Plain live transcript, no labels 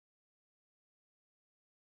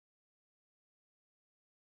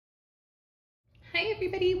Hi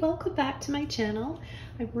everybody, welcome back to my channel.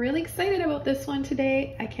 I'm really excited about this one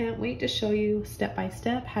today. I can't wait to show you step by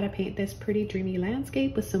step how to paint this pretty dreamy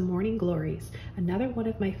landscape with some morning glories, another one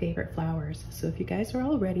of my favorite flowers. So if you guys are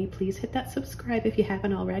all ready, please hit that subscribe if you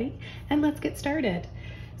haven't already, and let's get started.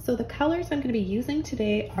 So the colors I'm going to be using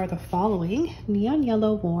today are the following: neon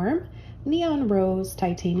yellow warm, neon rose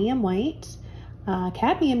titanium white,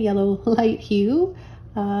 cadmium yellow light hue,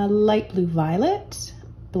 light blue violet,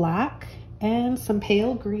 black, and some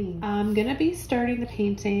pale green. I'm gonna be starting the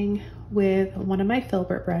painting with one of my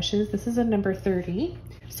filbert brushes. This is a number 30.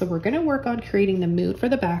 So we're gonna work on creating the mood for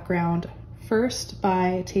the background first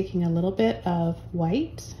by taking a little bit of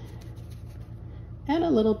white and a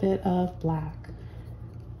little bit of black.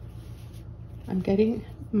 I'm getting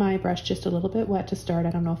my brush just a little bit wet to start. I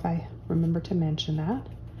don't know if I remember to mention that.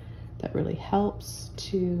 That really helps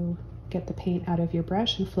to get the paint out of your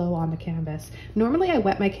brush and flow on the canvas. Normally I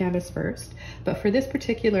wet my canvas first, but for this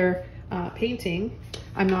particular painting,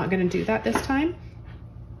 I'm not gonna do that this time.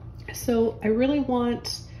 So I really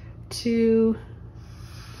want to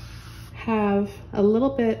have a little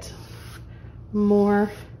bit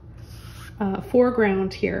more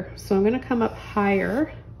foreground here. So I'm gonna come up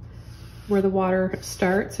higher where the water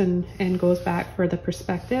starts and goes back for the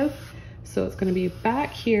perspective. So it's gonna be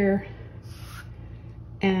back here,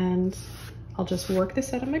 and I'll just work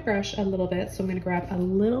this out of my brush a little bit. So I'm gonna grab a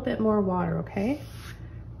little bit more water, okay?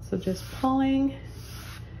 So just pulling,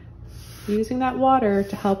 using that water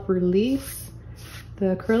to help release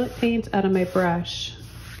the acrylic paint out of my brush.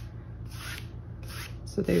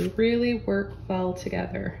 So they really work well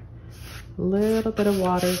together. A little bit of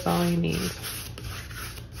water is all you need,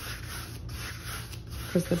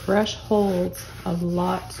 because the brush holds a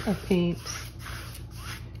lot of paint.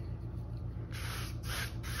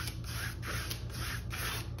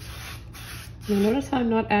 You'll notice how I'm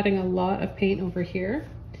not adding a lot of paint over here.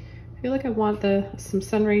 I feel like I want some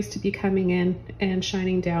sun rays to be coming in and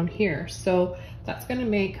shining down here. So that's gonna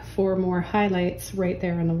make for more highlights right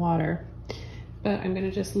there in the water. But I'm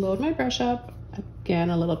gonna just load my brush up again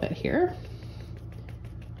a little bit here.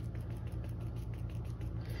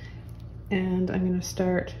 And I'm gonna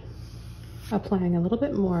start applying a little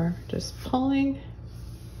bit more, just pulling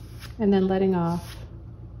and then letting off.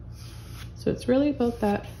 So it's really about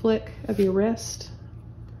that flick of your wrist.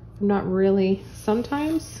 I'm not really,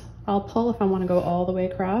 sometimes I'll pull if I want to go all the way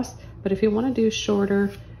across, but if you want to do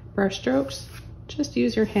shorter brush strokes, just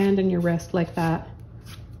use your hand and your wrist like that.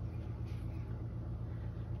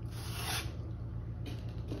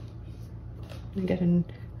 I'm getting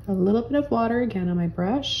a little bit of water again on my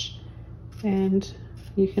brush, and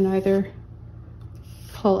you can either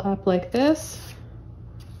pull up like this,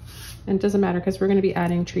 and it doesn't matter because we're going to be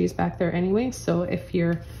adding trees back there anyway. So if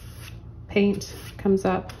your paint comes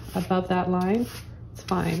up above that line, it's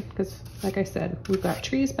fine, because like I said, we've got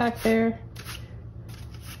trees back there.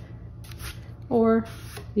 Or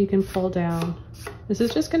you can pull down. This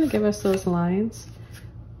is just going to give us those lines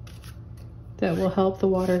that will help the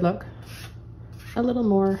water look a little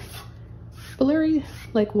more blurry,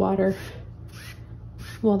 like water.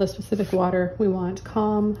 Well, the specific water we want,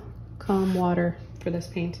 calm water for this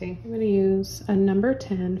painting. I'm going to use a number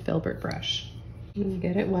 10 filbert brush. I'm going to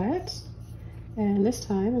get it wet, and this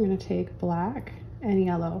time I'm going to take black and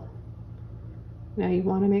yellow. Now you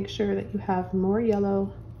want to make sure that you have more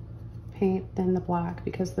yellow paint than the black,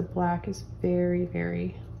 because the black is very,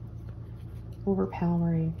 very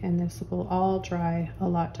overpowering, and this will all dry a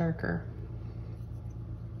lot darker.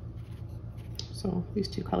 So these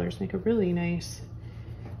two colors make a really nice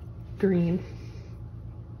green.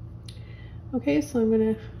 Okay, so I'm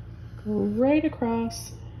gonna go right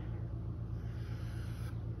across.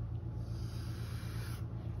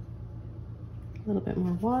 A little bit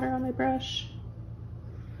more water on my brush.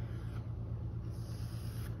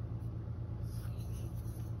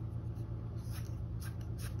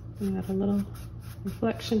 And add a little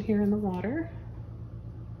reflection here in the water.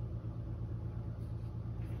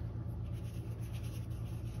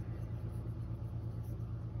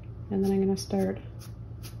 And then I'm gonna start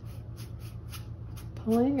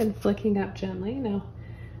pulling and flicking up gently. Now,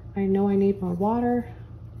 I know I need more water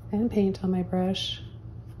and paint on my brush,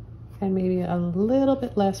 and maybe a little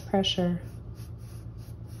bit less pressure.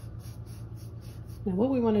 Now what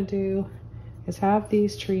we want to do is have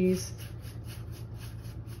these trees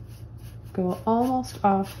go almost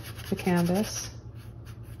off the canvas.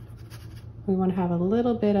 We want to have a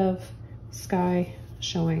little bit of sky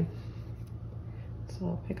showing. So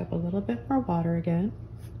I'll pick up a little bit more water again.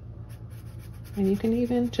 And you can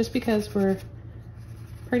even, just because we're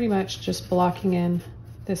pretty much just blocking in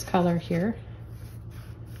this color here,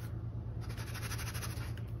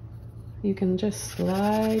 You can just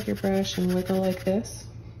slide your brush and wiggle like this.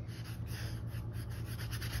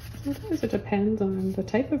 Sometimes it depends on the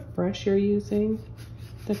type of brush you're using,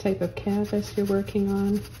 the type of canvas you're working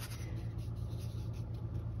on.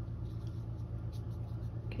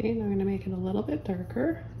 Okay, now I'm going to make it a little bit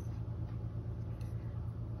darker.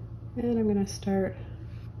 And I'm going to start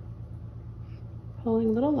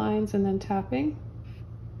pulling little lines and then tapping.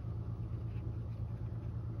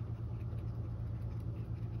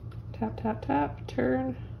 Tap, tap, tap,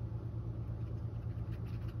 turn.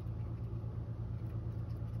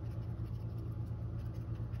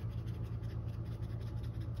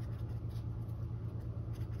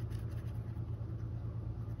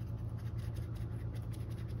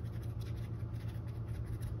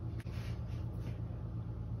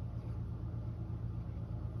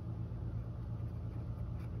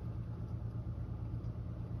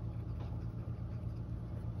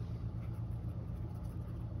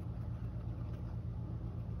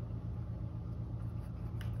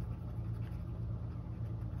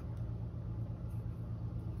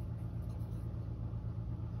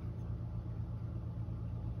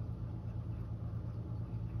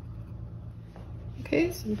 Okay,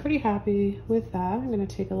 so I'm pretty happy with that. I'm going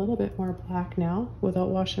to take a little bit more black now without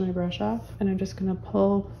washing my brush off, and I'm just going to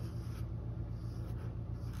pull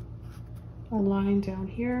a line down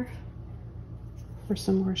here for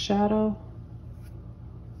some more shadow.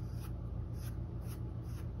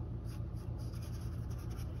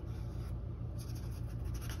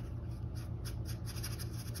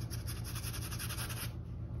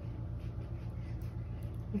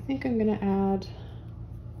 I think I'm going to add,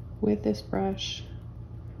 with this brush,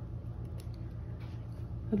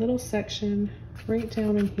 a little section right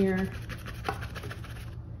down in here.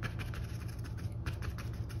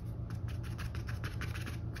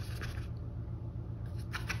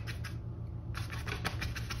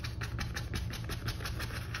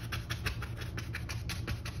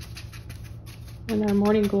 And our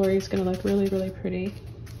morning glory is going to look really, really pretty.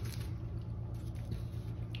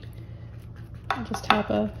 I'll just tap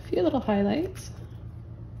a few little highlights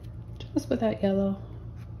just with that yellow.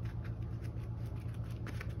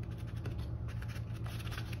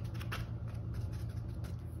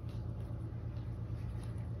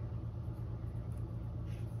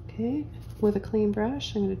 Okay, with a clean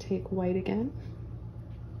brush, I'm going to take white again.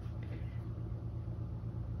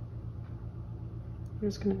 I'm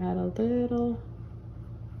just going to add a little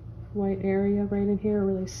white area right in here, a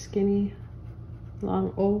really skinny,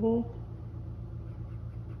 long oval.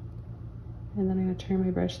 And then I'm going to turn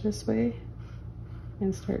my brush this way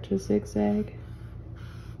and start to zigzag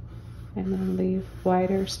and then leave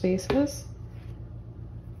wider spaces.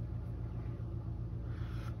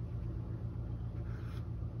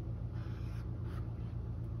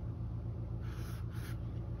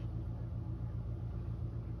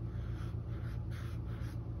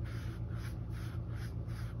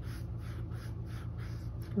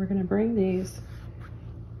 We're going to bring these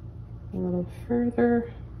a little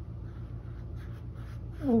further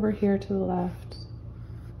over here to the left.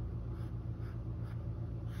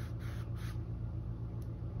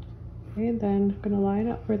 Okay, and then I'm going to line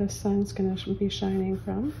up where the sun's going to be shining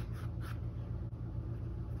from.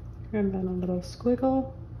 And then a little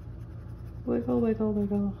squiggle, wiggle, wiggle,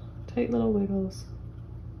 wiggle, tight little wiggles.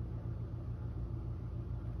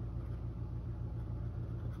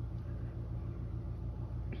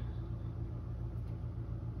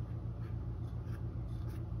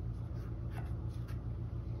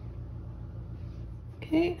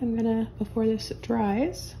 Okay, I'm gonna, before this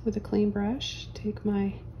dries, with a clean brush, take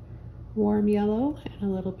my warm yellow and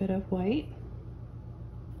a little bit of white.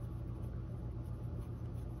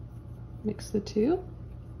 Mix the two.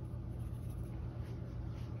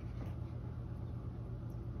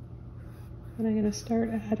 And I'm gonna start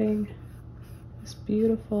adding this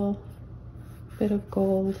beautiful bit of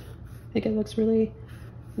gold. I think it looks really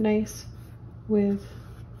nice with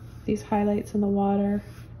these highlights in the water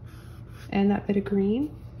and that bit of green.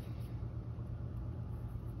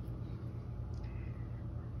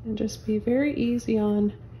 And just be very easy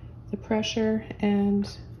on the pressure and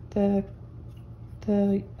the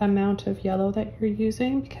amount of yellow that you're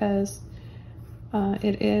using, because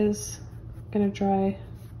it is going to dry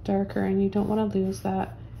darker and you don't want to lose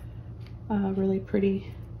that really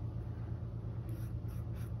pretty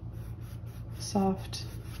soft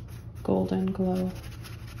golden glow.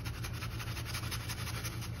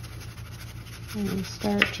 And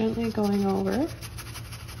start gently going over.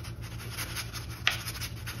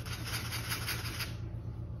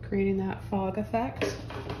 Creating that fog effect.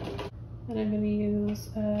 And I'm going to use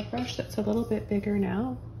a brush that's a little bit bigger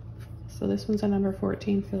now. So this one's a number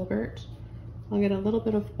 14 filbert. I'll get a little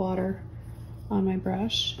bit of water on my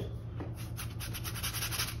brush.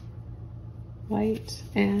 White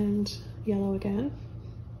and yellow again.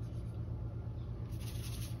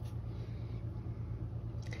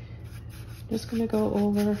 Just gonna go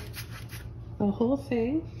over the whole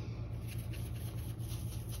thing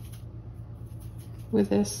with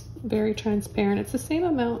this very transparent. It's the same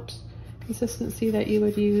amount consistency that you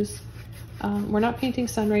would use. We're not painting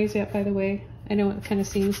sun rays yet, by the way. I know it kind of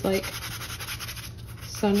seems like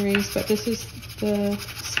sun rays, but this is the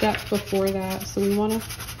step before that. So we want to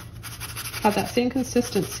have that same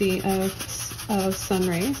consistency of sun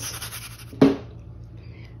rays.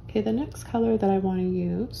 Okay, the next color that I want to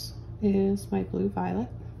use is my blue violet.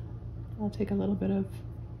 I'll take a little bit of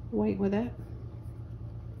white with it.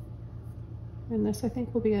 And this I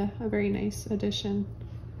think will be a very nice addition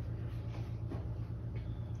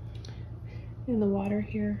in the water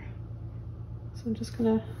here. So I'm just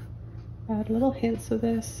gonna add little hints of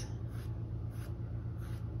this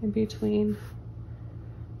in between.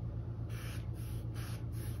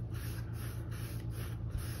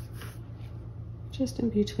 Just in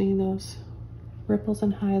between those ripples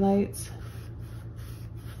and highlights.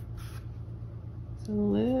 So a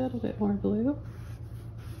little bit more blue.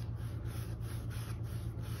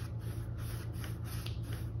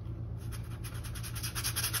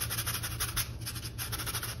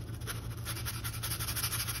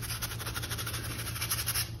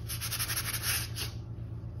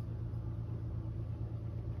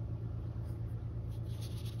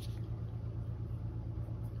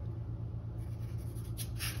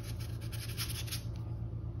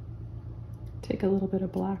 Take a little bit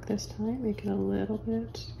of black this time, make it a little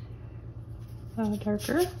bit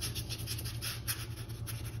darker.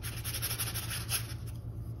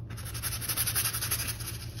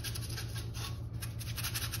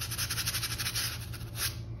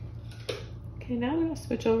 Okay, now I'm going to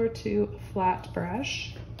switch over to a flat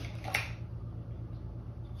brush.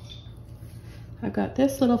 I've got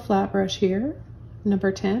this little flat brush here,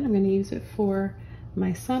 number 10. I'm going to use it for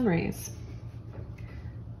my sun rays.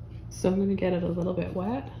 So I'm going to get it a little bit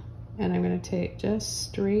wet, and I'm going to take just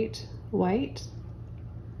straight white,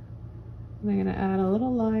 and I'm going to add a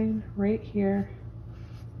little line right here.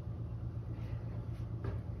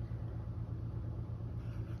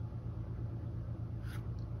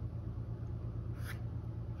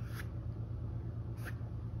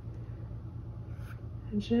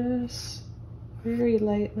 And just very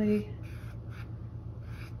lightly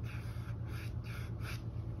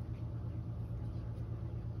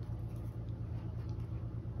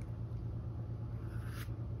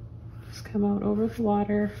come out over the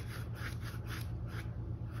water.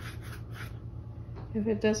 If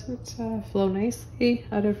it doesn't flow nicely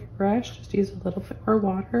out of your brush, just use a little bit more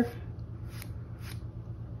water.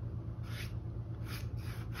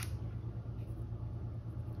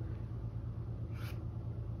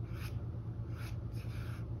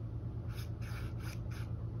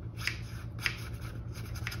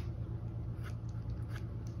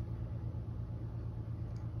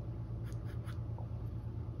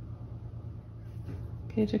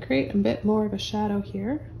 Okay, to create a bit more of a shadow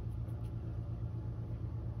here,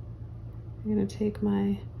 I'm going to take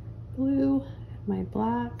my blue and my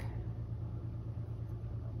black.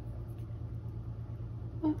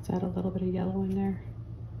 Let's add a little bit of yellow in there.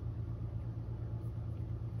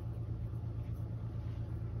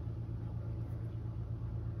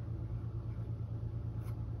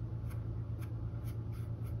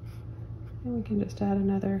 And we can just add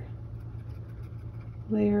another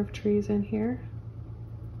layer of trees in here.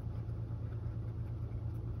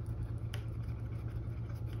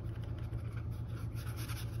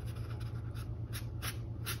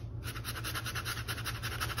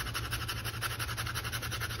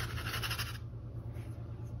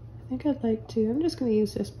 I think I'd like to, I'm just going to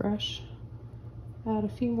use this brush, add a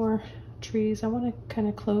few more trees. I want to kind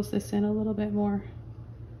of close this in a little bit more.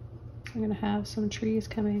 I'm going to have some trees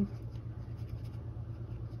coming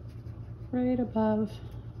right above.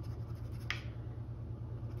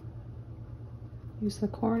 Use the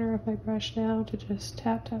corner of my brush now to just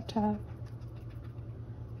tap, tap, tap.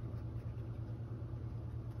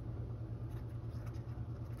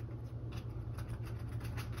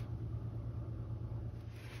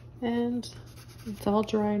 And it's all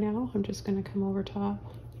dry now. I'm just going to come over top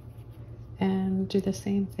and do the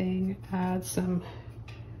same thing. Add some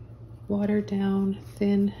watered down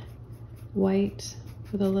thin white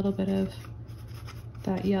with a little bit of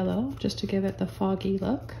that yellow, just to give it the foggy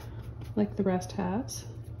look like the rest has.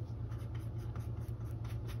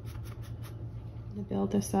 I'm going to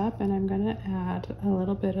build this up and I'm going to add a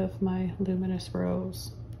little bit of my luminous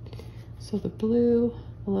rose. So the blue,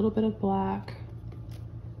 a little bit of black,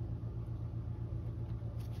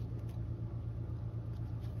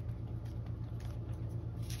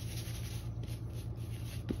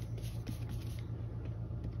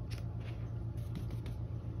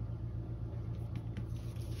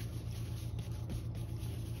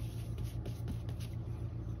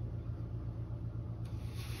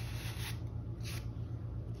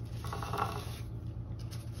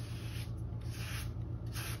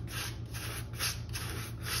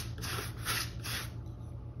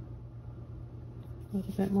 a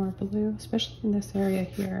little bit more blue, especially in this area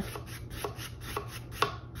here.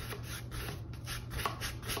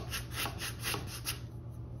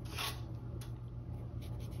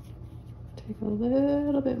 Take a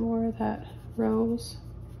little bit more of that rose.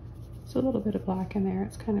 There's a little bit of black in there.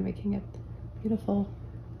 It's kind of making it beautiful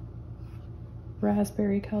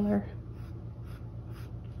raspberry color.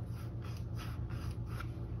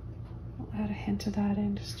 I'll add a hint of that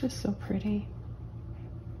in. It's just so pretty.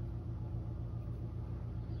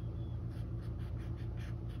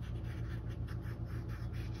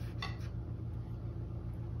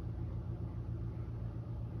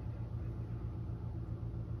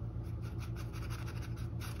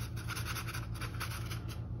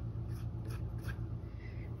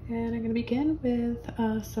 And I'm going to begin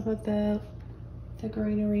with some of the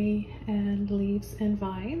greenery and leaves and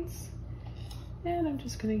vines. And I'm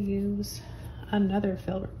just going to use another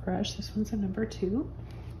filbert brush. This one's a number 2.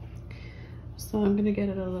 So I'm going to get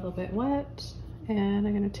it a little bit wet, and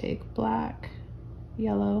I'm going to take black,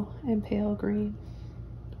 yellow, and pale green.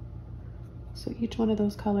 So each one of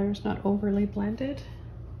those colors not overly blended.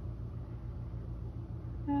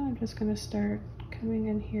 And I'm just going to start coming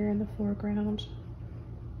in here in the foreground.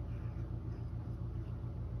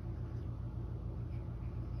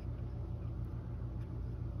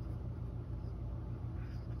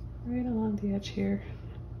 Right along the edge here.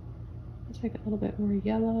 I'll take a little bit more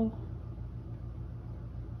yellow,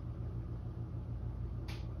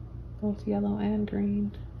 both yellow and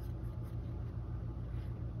green,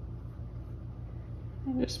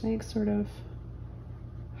 and just make sort of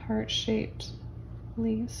heart-shaped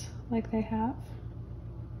leaves like they have.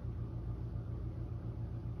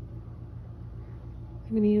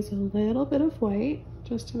 I'm going to use a little bit of white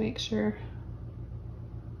just to make sure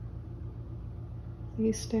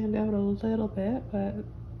these stand out a little bit, but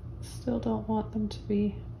still don't want them to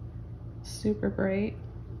be super bright.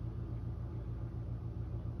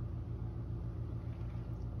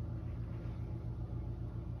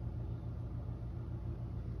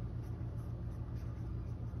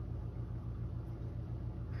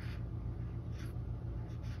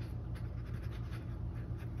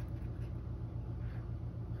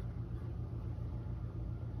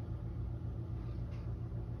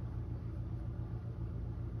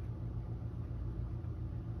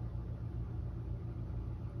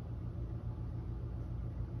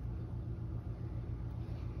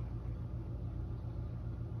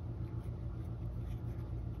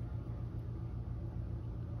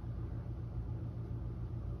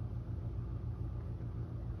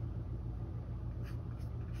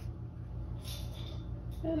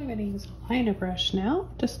 And I'm going to use a liner brush now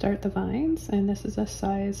to start the vines, and this is a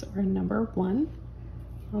size or a number 1.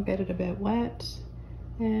 I'll get it a bit wet,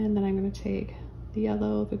 and then I'm going to take the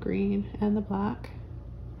yellow, the green, and the black,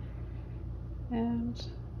 and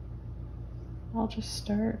I'll just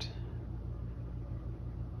start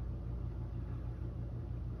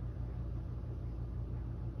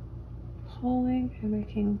pulling and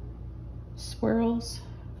making swirls.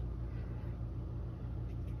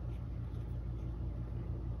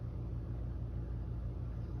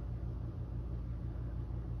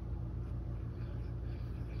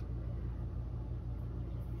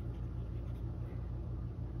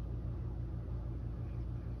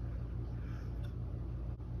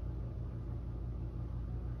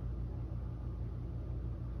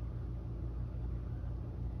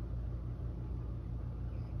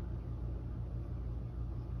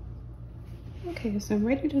 Okay, so I'm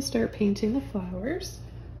ready to start painting the flowers.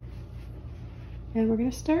 And we're going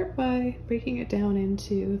to start by breaking it down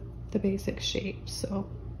into the basic shapes. So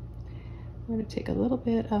I'm going to take a little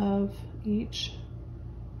bit of each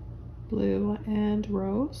blue and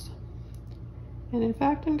rose. And in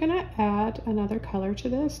fact, I'm going to add another color to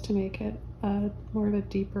this to make it more of a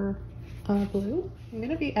deeper blue. I'm going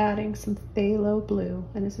to be adding some phthalo blue,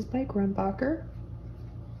 and this is by Grumbacher.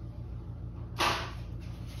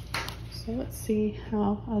 So let's see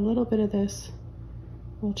how a little bit of this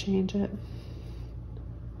will change it.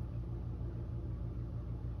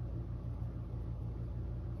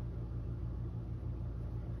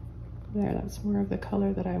 There, that's more of the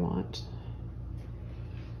color that I want.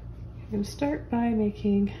 I'm going to start by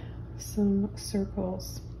making some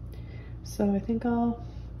circles. So I think I'll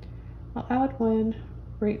add one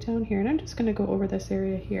right down here, and I'm just going to go over this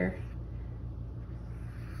area here.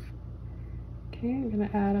 Okay, I'm going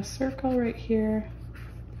to add a circle right here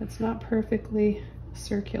that's not perfectly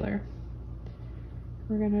circular.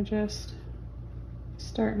 We're going to just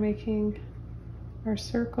start making our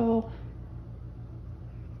circle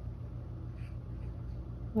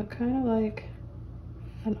look kind of like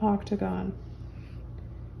an octagon.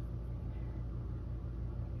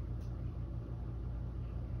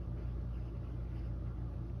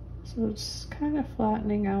 So it's kind of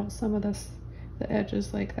flattening out some of the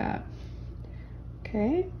edges like that.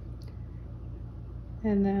 Okay,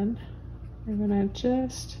 and then I'm gonna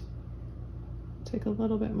just take a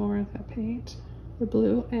little bit more of that paint, the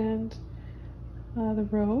blue and the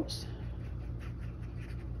rose.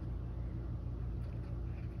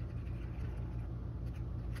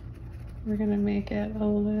 We're gonna make it a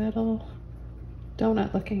little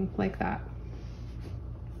donut looking like that.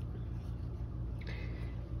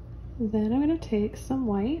 Then I'm gonna take some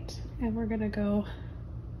white and we're gonna go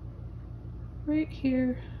right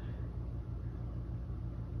here.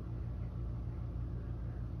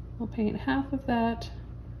 We'll paint half of that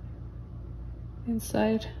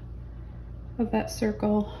inside of that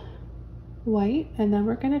circle white, and then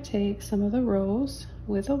we're gonna take some of the rose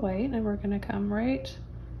with the white and we're gonna come right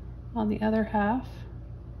on the other half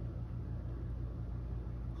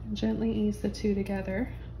and gently ease the two together.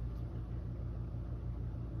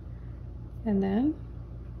 And then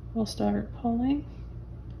we'll start pulling.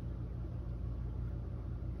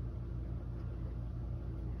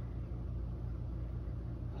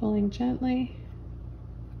 Pulling gently.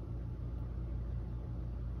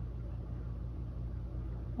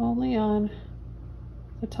 Only on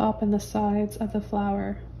the top and the sides of the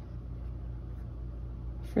flower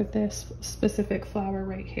for this specific flower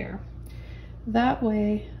right here. That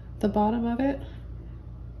way, the bottom of it,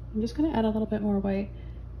 I'm just gonna add a little bit more white.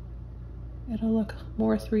 It'll look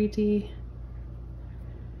more 3D.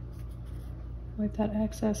 Wipe that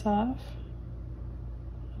excess off.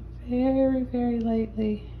 Very, very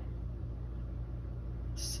lightly.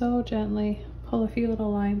 So gently. Pull a few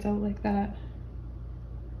little lines out like that.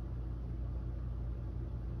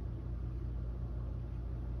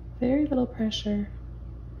 Very little pressure.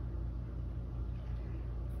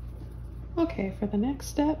 Okay, for the next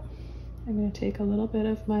step, I'm going to take a little bit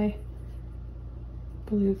of my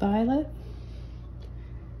blue violet.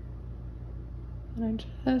 And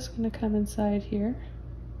I'm just going to come inside here.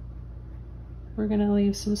 We're going to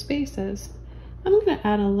leave some spaces. I'm going to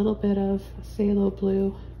add a little bit of phthalo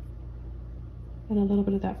blue and a little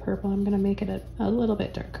bit of that purple. I'm going to make it a little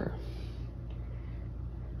bit darker.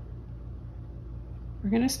 We're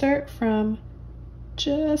going to start from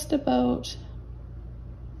just about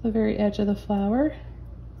the very edge of the flower,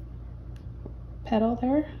 petal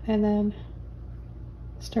there, and then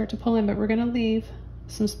start to pull in, but we're going to leave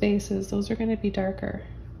some spaces. Those are going to be darker.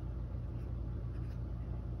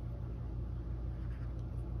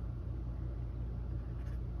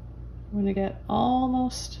 I'm going to get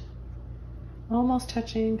almost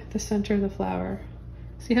touching the center of the flower.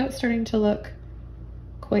 See how it's starting to look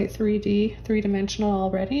quite 3D, three-dimensional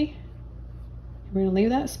already? We're going to leave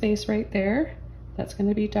that space right there. That's going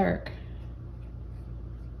to be dark.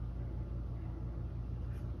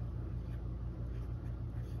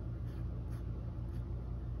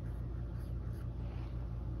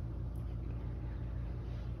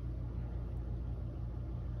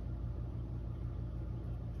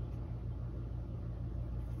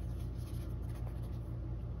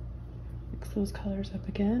 Mix those colors up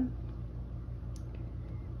again.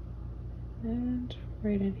 And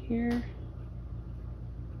right in here.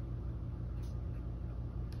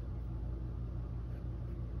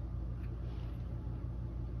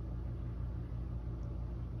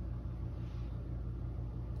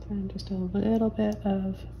 And just a little bit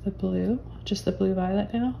of the blue, just the blue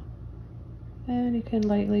violet now. And you can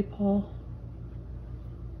lightly pull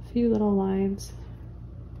a few little lines.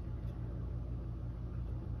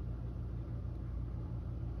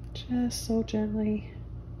 Just so gently.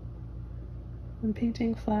 When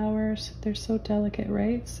painting flowers, they're so delicate,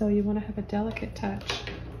 right? So you want to have a delicate touch.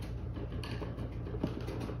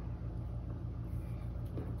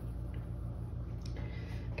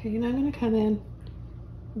 Okay, now I'm going to come in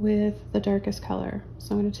with the darkest color.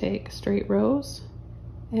 So I'm going to take straight rose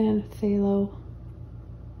and phthalo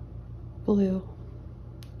blue.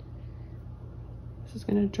 This is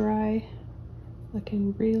going to dry,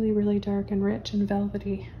 looking really, really dark and rich and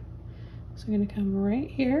velvety. So I'm going to come right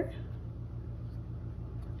here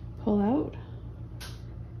pull out.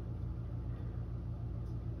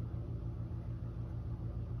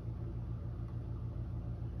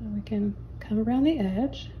 And we can come around the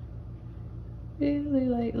edge, really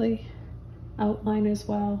lightly outline as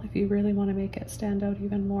well if you really want to make it stand out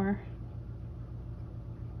even more.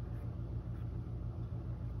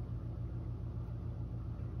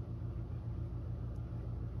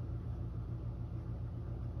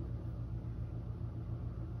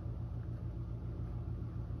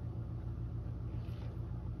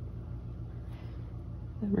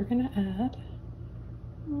 Then we're going to add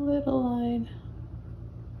a little line,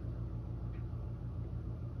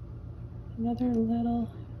 another little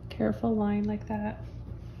careful line like that.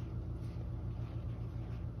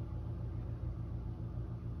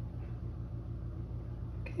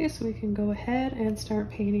 Okay, so we can go ahead and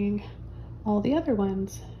start painting all the other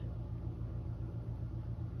ones.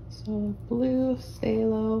 So blue,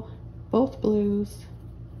 phthalo, both blues,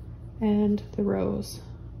 and the rose.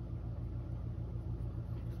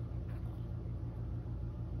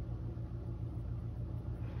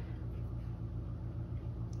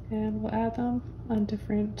 And we'll add them on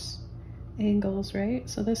different angles, right?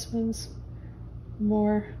 So this one's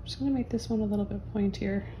more, I'm just gonna make this one a little bit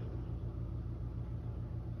pointier.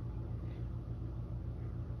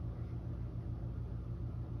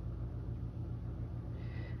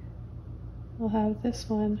 We'll have this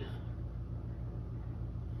one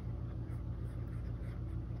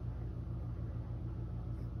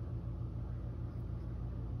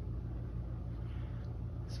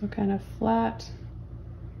so kind of flat,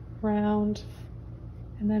 round,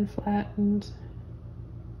 and then flattened.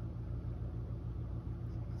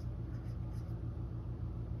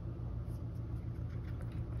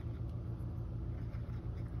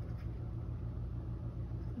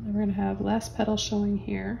 And then we're going to have less petals showing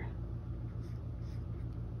here.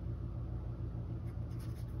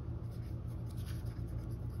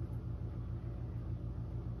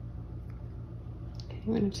 Okay,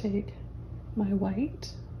 I'm going to take my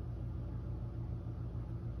white.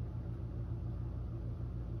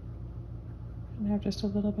 I have just a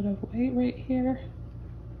little bit of white right here.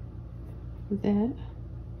 Then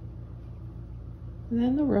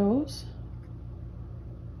the rose.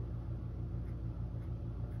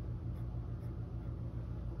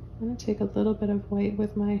 I'm going to take a little bit of white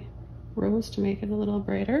with my rose to make it a little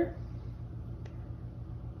brighter.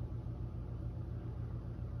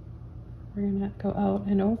 We're going to go out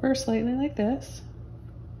and over slightly like this.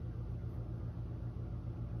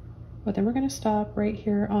 But then we're going to stop right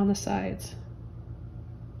here on the sides.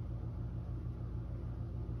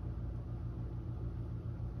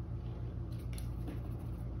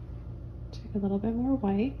 A little bit more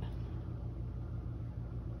white.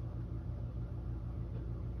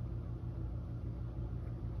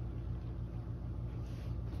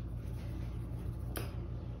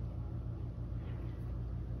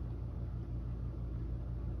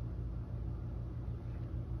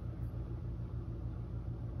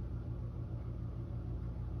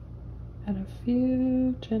 Add a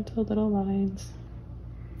few gentle little lines.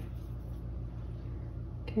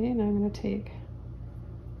 Okay, now I'm going to take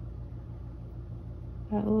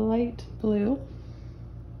that light blue,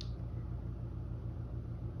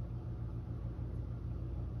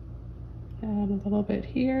 add a little bit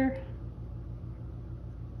here,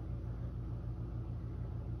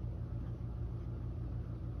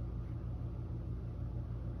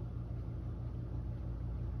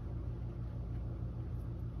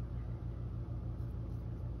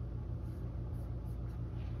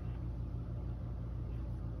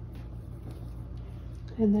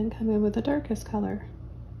 and then come in with the darkest color.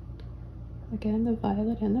 Again, the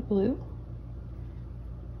violet and the blue.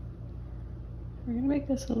 We're going to make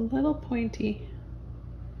this a little pointy.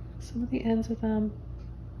 Some of the ends of them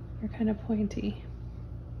are kind of pointy.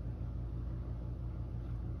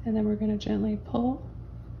 And then we're going to gently pull,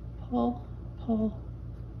 pull, pull,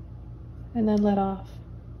 and then let off.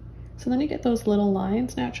 So then you get those little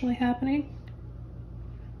lines naturally happening.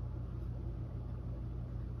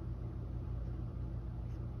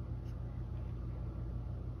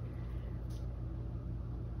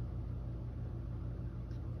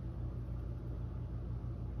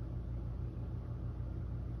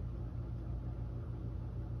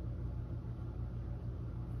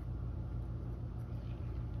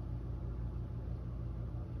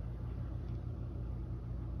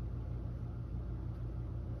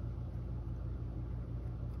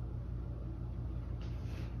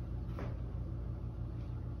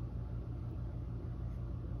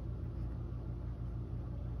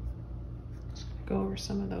 Go over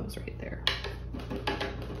some of those right there.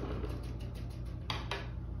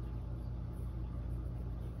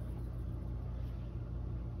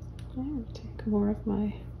 I'm going to take more of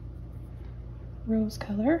my rose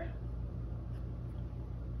color.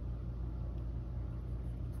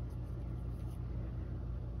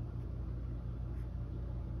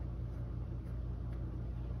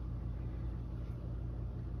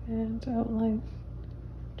 And outline,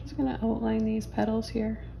 just going to outline these petals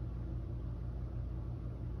here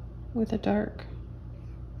with a dark.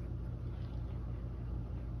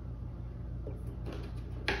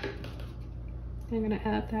 I'm going to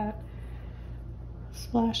add that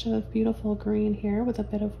splash of beautiful green here with a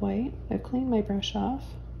bit of white. I've cleaned my brush off.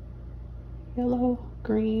 Yellow,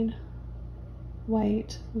 green,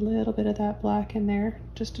 white, a little bit of that black in there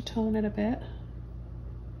just to tone it a bit.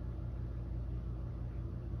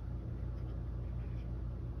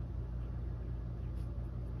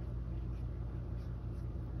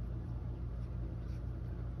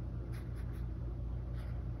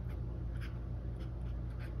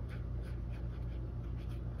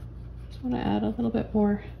 I want to add a little bit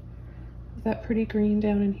more of that pretty green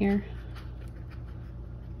down in here.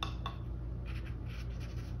 A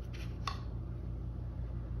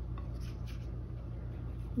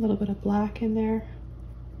little bit of black in there.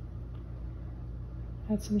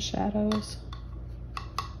 Add some shadows.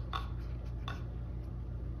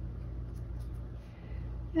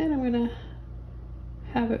 And I'm going to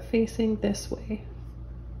have it facing this way.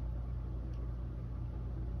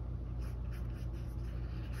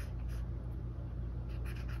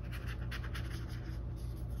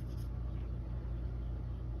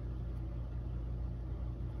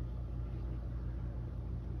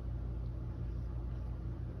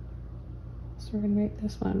 So we're going to make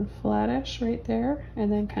this one flattish right there and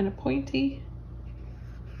then kind of pointy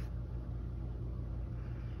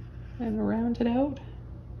and round it out.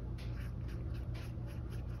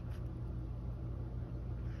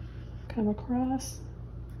 Come across.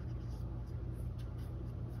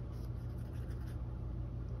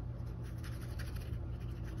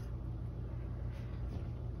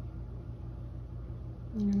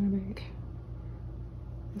 I'm going to make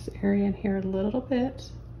this area in here a little bit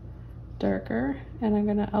darker, and I'm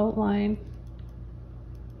going to outline,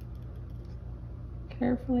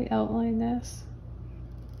 carefully outline this.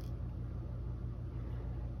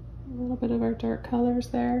 A little bit of our dark colors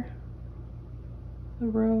there, the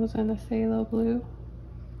rose and the phthalo blue.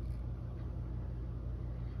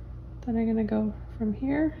 Then I'm going to go from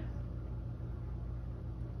here,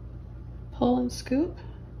 pull and scoop.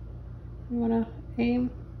 We want to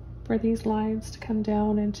aim for these lines to come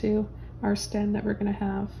down into our stem that we're going to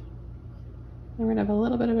have. We're going to have a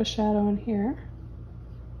little bit of a shadow in here.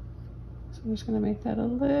 So I'm just going to make that a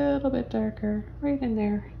little bit darker right in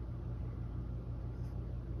there.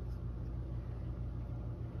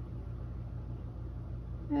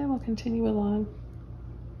 And we'll continue along.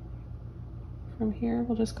 From here,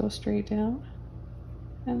 we'll just go straight down.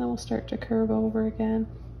 And then we'll start to curve over again.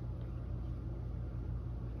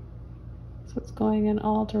 So it's going in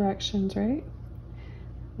all directions, right?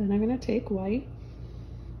 Then I'm going to take white.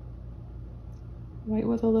 White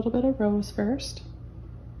with a little bit of rose first.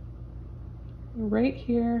 Right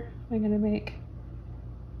here, I'm going to make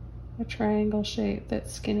a triangle shape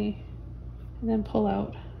that's skinny and then pull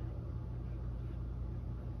out.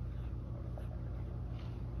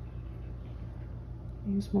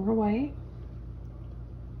 Use more white.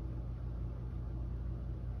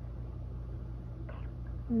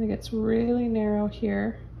 And it gets really narrow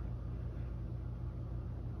here.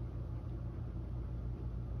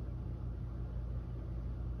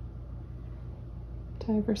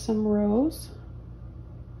 Time for some rose.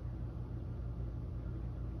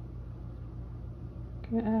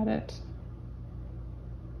 I'm going to add it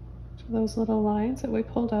to those little lines that we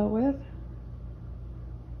pulled out with.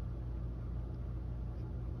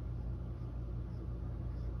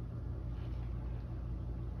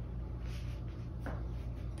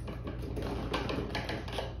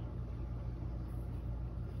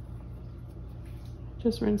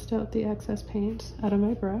 Just rinsed out the excess paint out of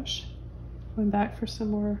my brush. Going back for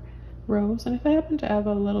some more rose, and if I happen to have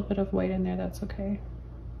a little bit of white in there, that's okay.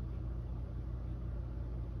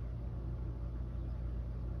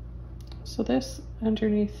 So this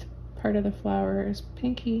underneath part of the flower is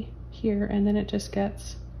pinky here, and then it just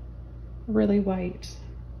gets really white,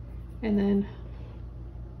 and then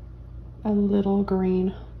a little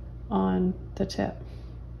green on the tip.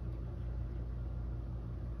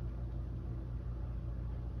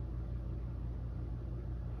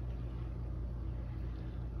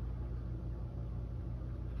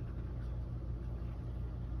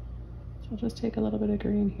 I'll just take a little bit of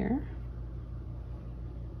green here,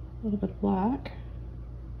 a little bit of black,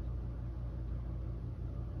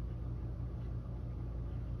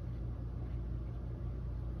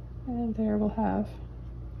 And there we'll have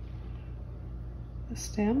the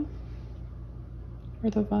stem or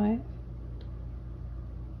the vine.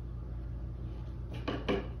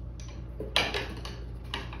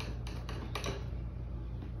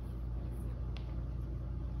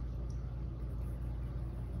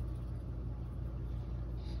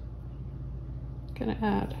 Gonna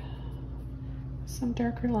add some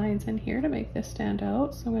darker lines in here to make this stand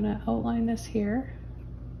out. So I'm gonna outline this here.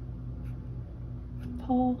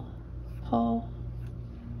 Pull, pull.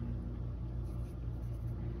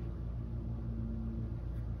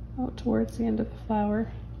 Out towards the end of the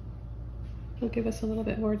flower. It'll give us a little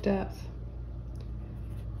bit more depth.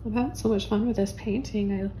 I've had so much fun with this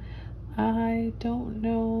painting. I don't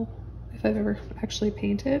know if I've ever actually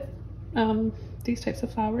painted these types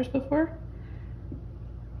of flowers before.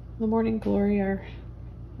 The Morning Glory are,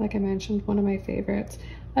 like I mentioned, one of my favorites.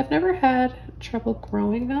 I've never had trouble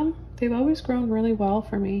growing them. They've always grown really well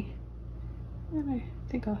for me. And I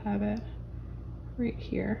think I'll have it right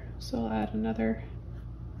here. So I'll add another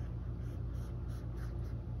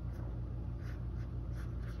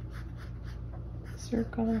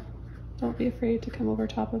circle. Don't be afraid to come over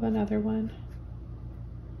top of another one.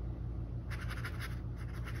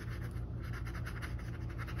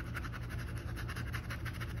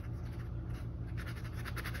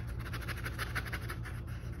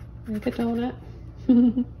 Make a donut.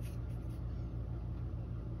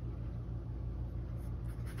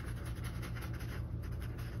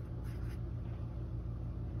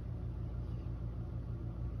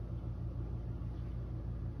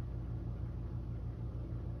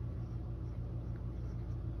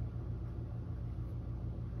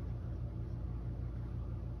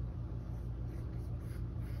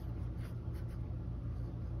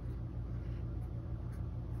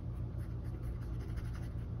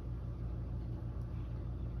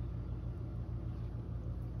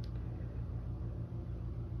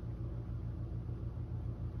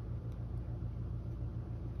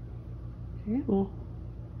 Okay, we'll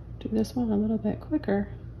do this one a little bit quicker.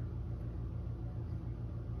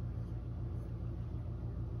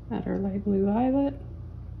 Add our light blue violet.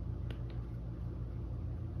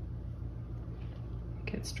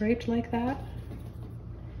 Make it striped like that.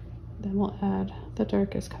 Then we'll add the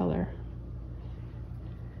darkest color.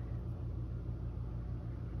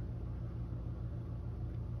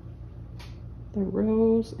 The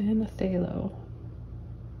rose and the phthalo.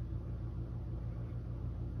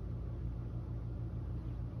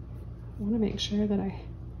 I want to make sure that I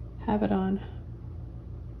have it on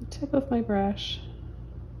the tip of my brush.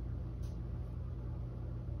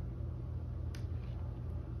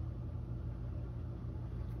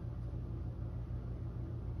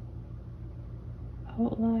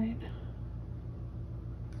 Outline.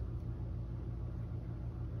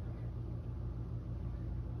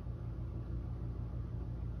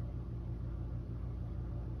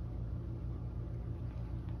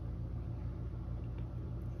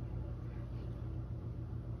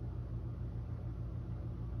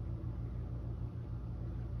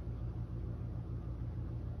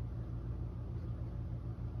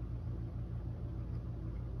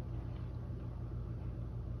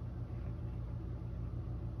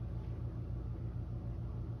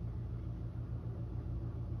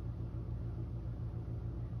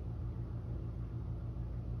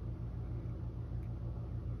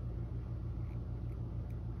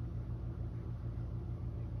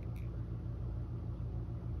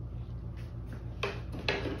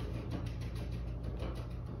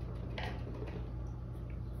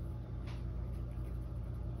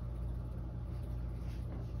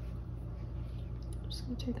 Just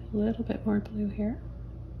going to take a little bit more blue here.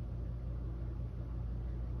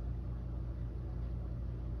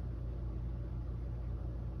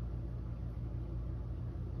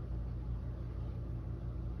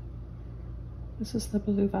 This is the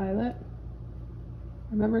blue violet.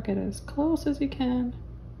 Remember, get as close as you can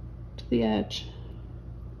to the edge.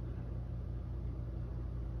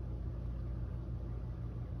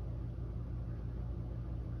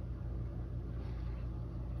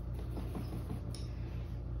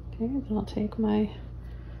 Okay, then I'll take my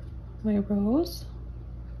rose.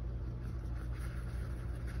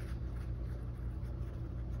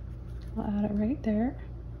 I'll add it right there.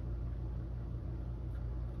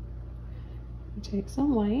 Take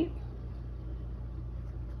some white.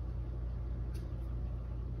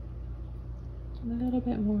 A little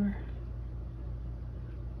bit more.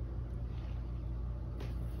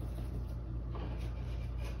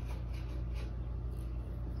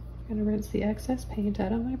 I'm going to rinse the excess paint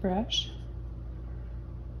out of my brush.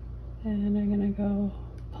 And I'm going to go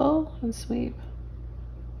pull and sweep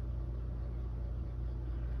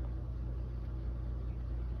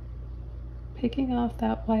picking off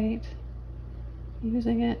that white,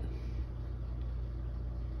 using it.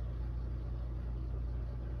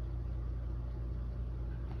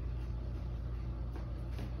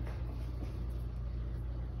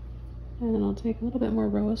 And then I'll take a little bit more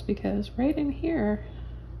rose because right in here,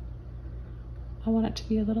 I want it to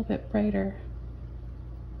be a little bit brighter.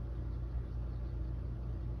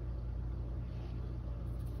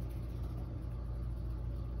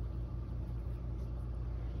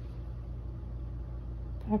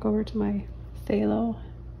 Back over to my phthalo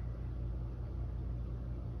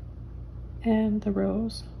and the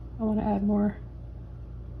rose. I want to add more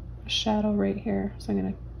shadow right here. So I'm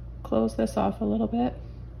going to close this off a little bit.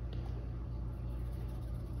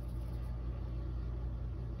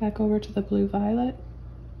 Back over to the blue violet.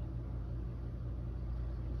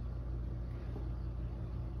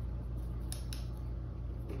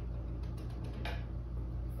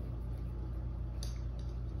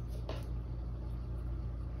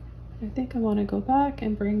 I think I want to go back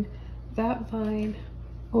and bring that vine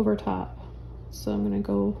over top. So I'm going to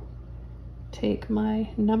go take my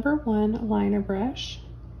 #1 liner brush.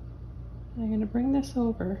 I'm going to bring this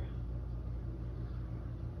over,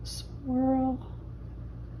 swirl,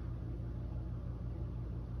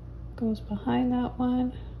 goes behind that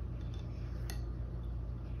one.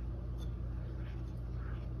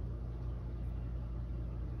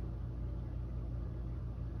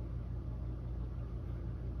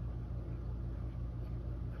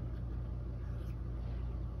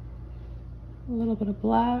 A little bit of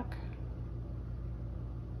black.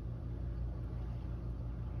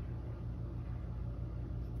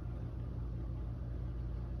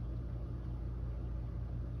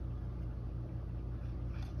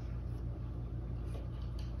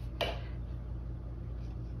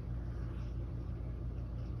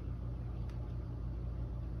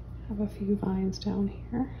 Have a few vines down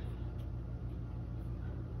here.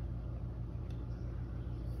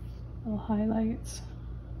 Little highlights.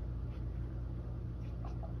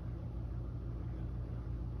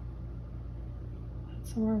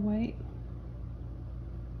 Some more white.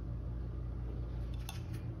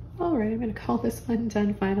 All right, I'm gonna call this one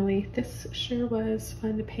done finally. This sure was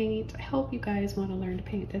fun to paint. I hope you guys want to learn to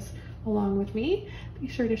paint this along with me. Be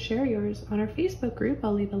sure to share yours on our Facebook group.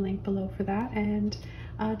 I'll leave a link below for that, and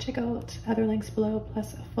check out other links below,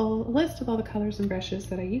 plus a full list of all the colors and brushes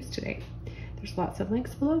that I used today. There's lots of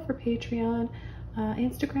links below for Patreon,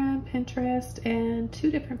 Instagram, Pinterest, and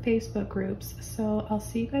 2 different Facebook groups. So I'll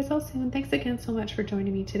see you guys all soon. Thanks again so much for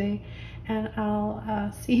joining me today, and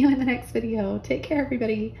I'll see you in the next video. Take care,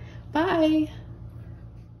 everybody. Bye.